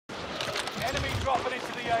dropping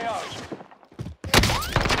into the AO.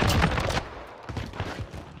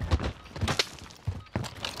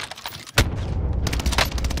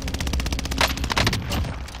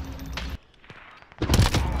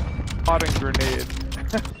 Potting grenade.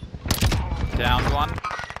 Down one.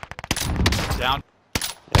 Down. Yeah,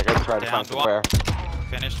 I gotta try to find somewhere.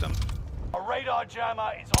 Finished him. A radar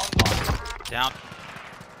jammer is online. Down.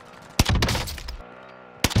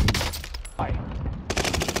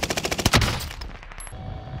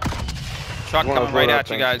 Truck One of coming those right loadout at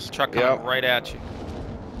you things. guys. Truck coming Yep. right at you.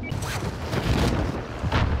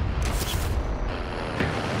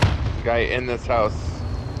 Guy in this house.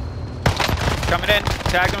 Coming in.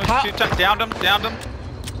 Tagged him with 2 times. Downed him. Downed him.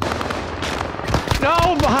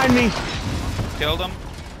 No, behind me. Killed him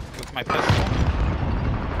with my pistol.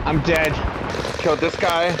 I'm dead. Killed this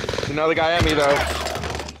guy. There's another guy at me though.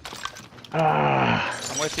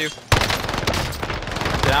 I'm with you.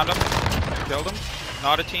 Downed him. Killed him.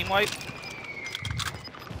 Not a team wipe.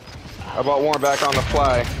 I bought Warren back on the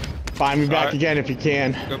fly. Find me back Alright. again if you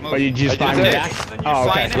can. Good move. But you just I find me did. back? You're Oh,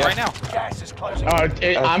 okay. Flying in right now. Gas is closing.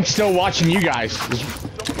 I'm still watching you guys.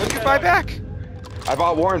 What did you buy back? I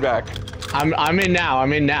bought Warren back. I'm in now.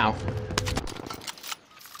 I'm in now.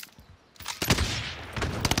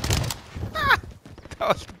 That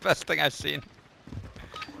was the best thing I've seen.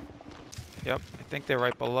 Yep, I think they're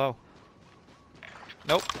right below.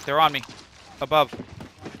 Nope, they're on me. Above.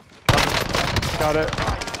 Got it.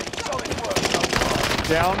 Solid work.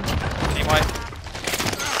 Down. Team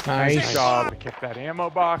wipe. Nice Nice. job. Kick that ammo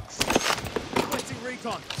box. Requesting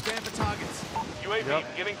recon. Stand for targets. UAV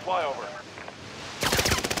Yep. giving flyover.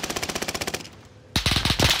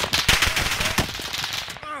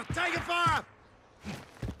 Taking fire.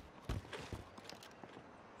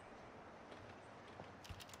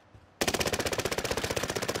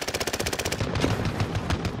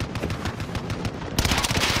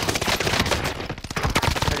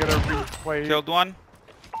 I gotta replay. Killed one.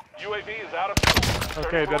 UAV is out of fuel.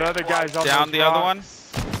 Okay, that other guy's on Down those the other one.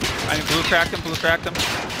 rocks. I mean, blue cracked him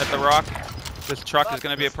at the rock. This truck is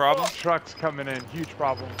going to be a problem. Trucks coming in. Huge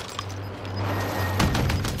problem.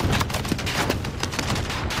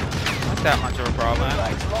 Not that much of a problem.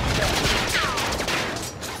 Thanks, locked down.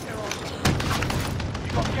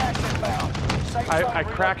 You got gas inbound. Safe zone I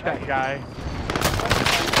cracked that relocated. guy.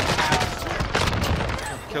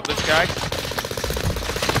 Killed this guy.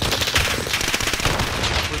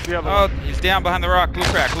 Where's the other Oh, one? he's down behind the rock. Blue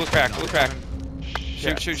crack, blue crack, blue crack.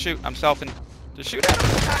 Shoot, Shit. shoot, shoot. I'm selfing. Just shoot at him.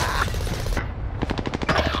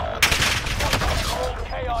 All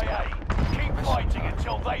KIA. Keep fighting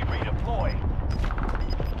until they redeploy.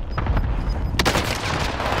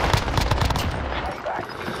 Payback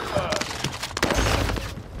confirmed.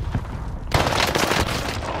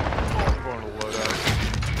 I'm going to load up.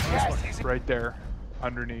 Gas is Right there.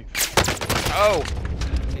 Underneath. Oh,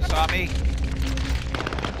 he saw me.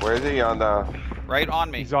 Where is he on the? Right on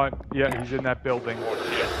me. He's on. Yeah, he's in that building.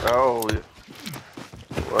 Oh.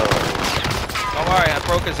 Whoa. Don't worry, I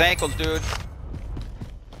broke his ankles, dude.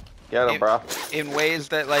 Get him, bro. In ways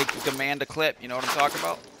that like demand a clip. You know what I'm talking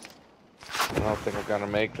about? I don't think I'm gonna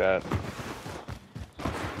make that.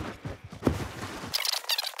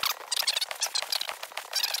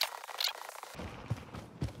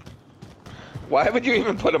 Why would you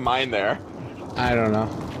even put a mine there? I don't know.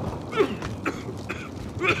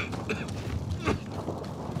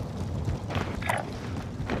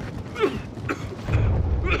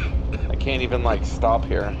 I can't even like stop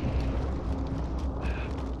here.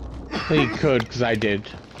 You could, because I did.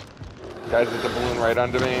 Guys, there's a balloon right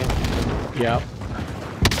under me. Yep.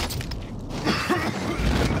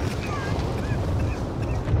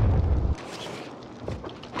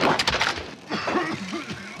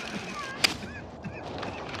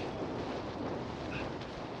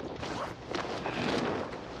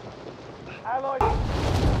 allied.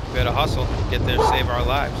 Better hustle. Get there, save our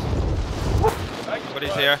lives.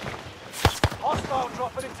 Nobody's here. Hostile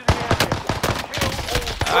dropping into the area. Kill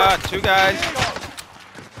all. Ah, 2 guys.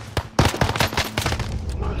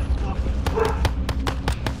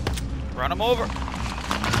 Run them over.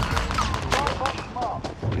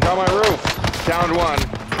 He's on my roof. Downed one.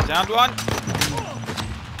 Downed one.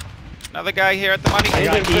 Another guy here at the money. I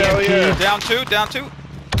got Engine failure. EMP. Down 2, down 2.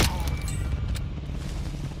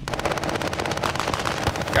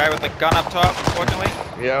 Guy with the gun up top, unfortunately.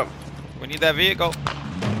 Yep. We need that vehicle.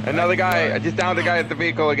 Another guy. I just downed a guy at the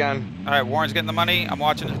vehicle again. All right, Warren's getting the money. I'm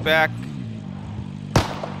watching his back.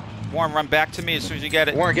 Warren, run back to me as soon as you get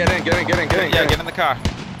it. Warren, get in, get in, get in, get in. Yeah, get in the car.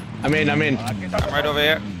 I'm in. I'm right over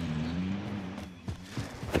here.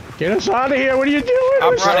 Get us out of here. What are you doing?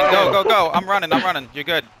 I'm We're running. sorry. Go, go, go. I'm running. You're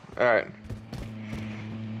good. All right.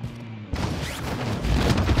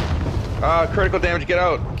 Critical damage, get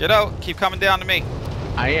out. Get out. Keep coming down to me.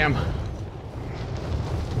 I am.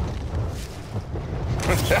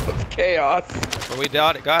 That was chaos. But we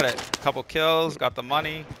got it. Couple kills. Got the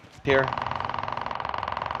money. Here.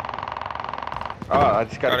 Oh, I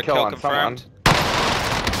just got a kill on someone.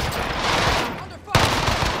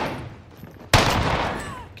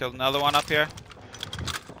 Killed another one up here.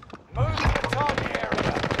 Move to the target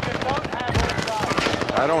area. You don't have all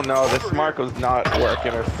day. I don't know. This Marco's not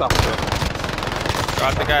working or something.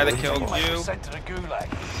 Got the guy that killed Teammates were you. sent to the gulag.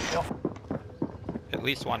 They'll At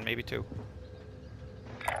least one, maybe two.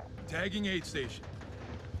 Tagging aid station.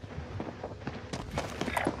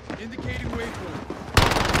 Indicating waypoint.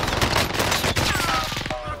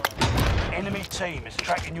 Enemy team is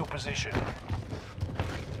tracking your position.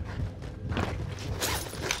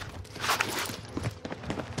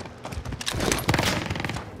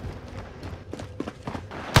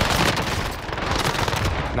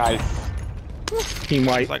 Nice. Team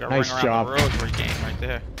White, It's like a nice ring around job. the road for a game right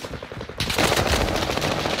there.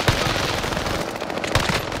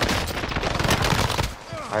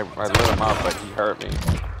 I lit him up, but he hurt me.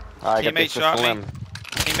 I got Teammate this shot me. slim.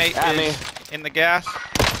 Teammate At is in the gas.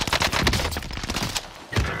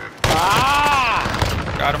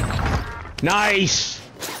 Ah! Got him. Nice.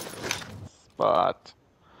 Spot.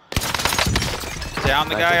 Down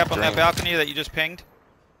the Nice guy and up on that drained. balcony that you just pinged.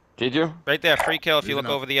 Did you? Right there, free kill if you Moving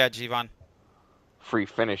look up. over the edge, Yvonne. Free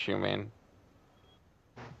finish, you mean?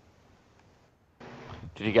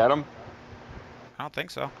 Did you get him? I don't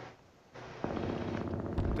think so.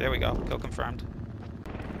 There we go. Kill confirmed.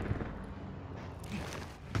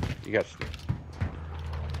 You got.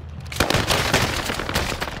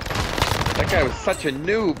 That guy was such a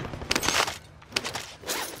noob.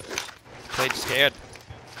 Played scared.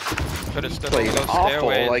 Could have stood Played on those awful.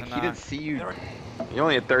 stairways. Like and, he didn't see you. You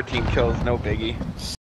only had 13 kills, no biggie.